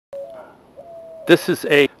This is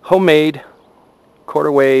a homemade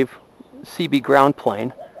quarter wave CB ground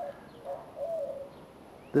plane.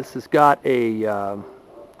 This has got a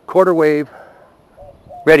quarter wave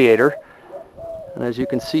radiator, and as you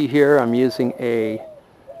can see here, I'm using a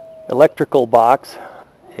electrical box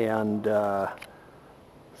and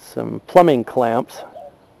some plumbing clamps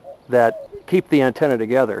that keep the antenna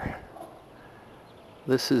together.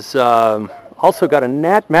 This is also got a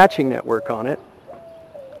matching network on it.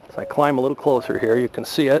 As I climb a little closer here, you can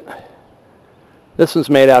see it. This one's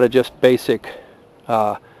made out of just basic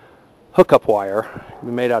hookup wire. It can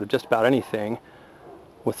be made out of just about anything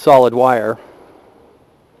with solid wire.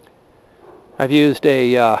 I've used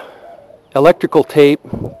a electrical tape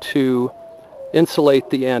to insulate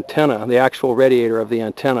the antenna, the actual radiator of the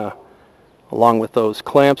antenna, along with those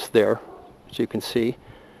clamps there, as you can see.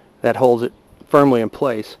 That holds it firmly in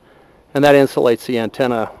place, and that insulates the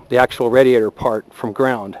antenna, the actual radiator part, from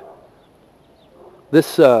ground.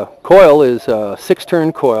 This coil is a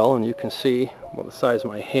 6-turn coil, and you can see, well, the size of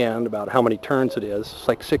my hand, about how many turns it is. It's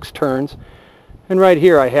like 6 turns. And right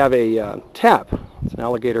here I have a tap. It's an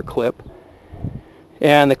alligator clip.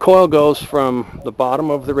 And the coil goes from the bottom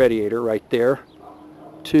of the radiator right there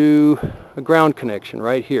to a ground connection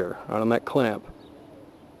right here, right on that clamp.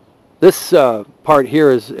 This part here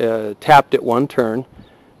is tapped at 1 turn.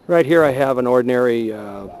 Right here I have an ordinary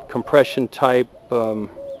compression type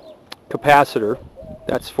capacitor.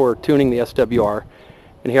 That's for tuning the SWR.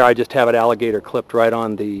 And here I just have it alligator clipped right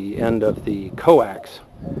on the end of the coax.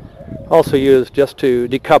 Also used just to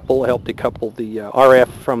decouple, help decouple the RF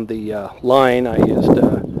from the line. I used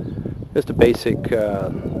just a basic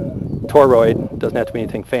toroid. Doesn't have to be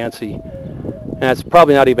anything fancy. And it's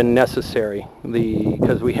probably not even necessary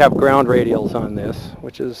because we have ground radials on this,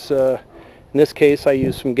 which is, in this case, I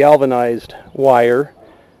use some galvanized wire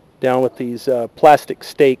down with these plastic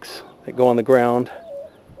stakes that go on the ground,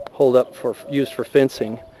 hold up for used for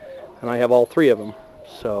fencing, and I have all 3 of them.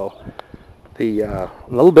 So a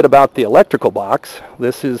little bit about the electrical box.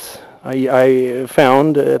 This is, I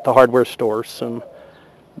found at the hardware store some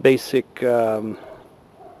basic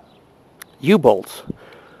U-bolts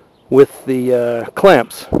with the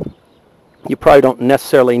clamps. You probably don't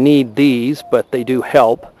necessarily need these, but they do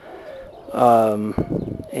help.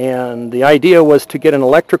 And the idea was to get an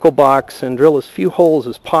electrical box and drill as few holes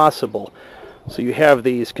as possible. So you have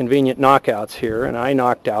these convenient knockouts here, and I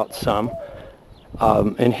knocked out some.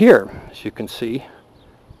 And here, as you can see,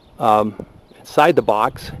 inside the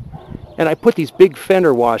box, and I put these big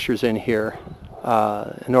fender washers in here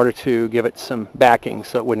in order to give it some backing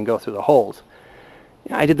so it wouldn't go through the holes.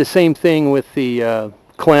 I did the same thing with the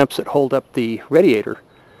clamps that hold up the radiator.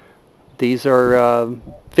 These are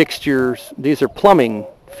fixtures, these are plumbing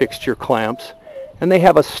fixture clamps, and they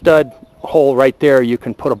have a stud hole right there you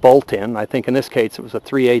can put a bolt in. I think in this case it was a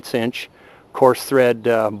 3/8 inch coarse thread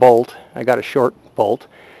bolt. I got a short bolt,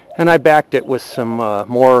 and I backed it with some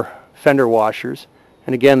more fender washers,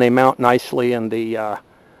 and again they mount nicely in the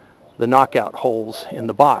knockout holes in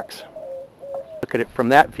the box. Look at it from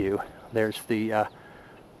that view. There's the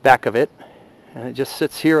back of it, and it just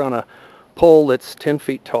sits here on a pole that's 10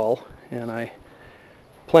 feet tall, and I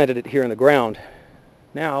planted it here in the ground.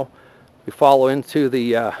 Now we follow into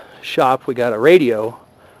the shop. We got a radio.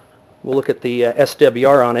 We'll look at the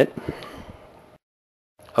SWR on it.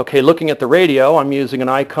 Okay, looking at the radio, I'm using an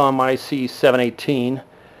ICOM IC718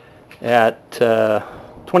 at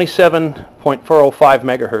 27.405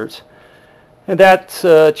 megahertz, and that's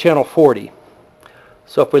channel 40.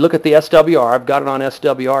 So if we look at the SWR, I've got it on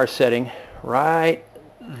SWR setting right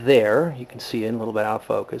there. You can see it a little bit out of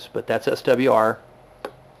focus, but that's SWR.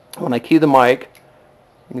 When I key the mic,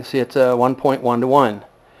 you can see it's 1.1 to 1.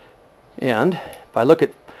 And if I look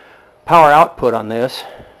at power output on this,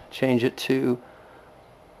 change it to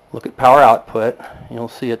look at power output, you'll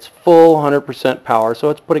see it's full 100% power, so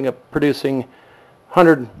it's producing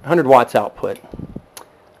 100 watts output.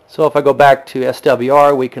 So if I go back to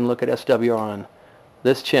SWR, we can look at SWR on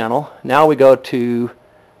this channel. Now we go to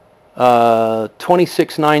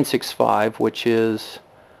 26965, which is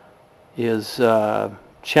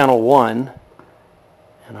channel 1,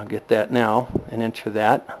 and I'll get that now and enter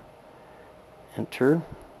that. Enter.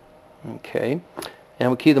 Okay. And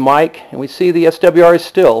we key the mic, and we see the SWR is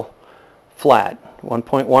still flat,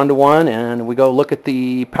 1.1 to 1, and we go look at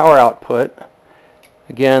the power output.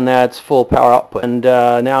 Again, that's full power output. And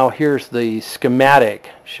now here's the schematic,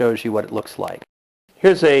 shows you what it looks like.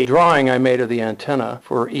 Here's a drawing I made of the antenna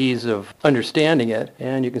for ease of understanding it,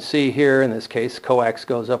 and you can see here in this case coax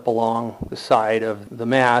goes up along the side of the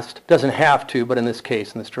mast. Doesn't have to, but in this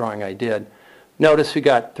case, in this drawing I did. Notice we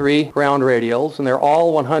got 3 ground radials, and they're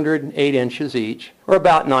all 108 inches each, or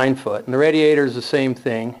about 9 foot. And the radiator is the same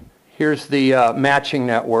thing. Here's the matching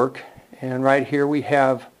network, and right here we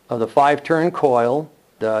have the 5-turn coil.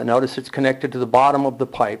 Notice it's connected to the bottom of the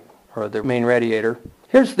pipe, or the main radiator.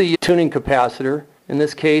 Here's the tuning capacitor. In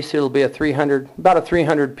this case, it'll be about a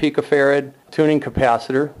 300 picofarad tuning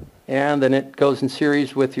capacitor, and then it goes in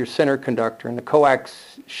series with your center conductor, and the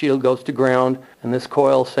coax shield goes to ground, and this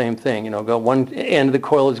coil, same thing. One end of the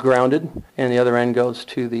coil is grounded, and the other end goes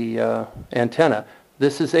to the antenna.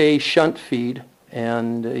 This is a shunt feed,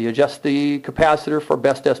 and you adjust the capacitor for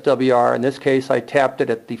best SWR. In this case, I tapped it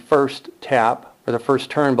at the first tap, or the first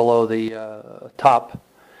turn below the top.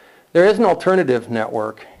 There is an alternative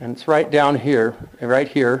network, and it's right down here, right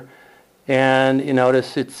here. And you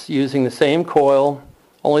notice it's using the same coil,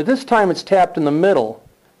 only this time it's tapped in the middle.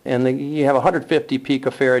 And you have a 150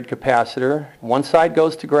 picofarad capacitor. One side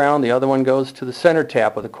goes to ground, the other one goes to the center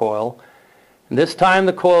tap of the coil. And this time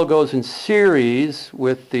the coil goes in series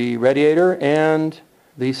with the radiator and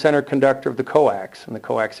the center conductor of the coax. And the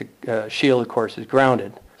coax shield, of course, is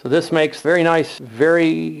grounded. So this makes very nice,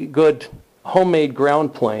 very good homemade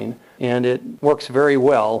ground plane, and it works very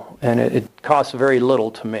well, and it costs very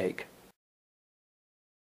little to make.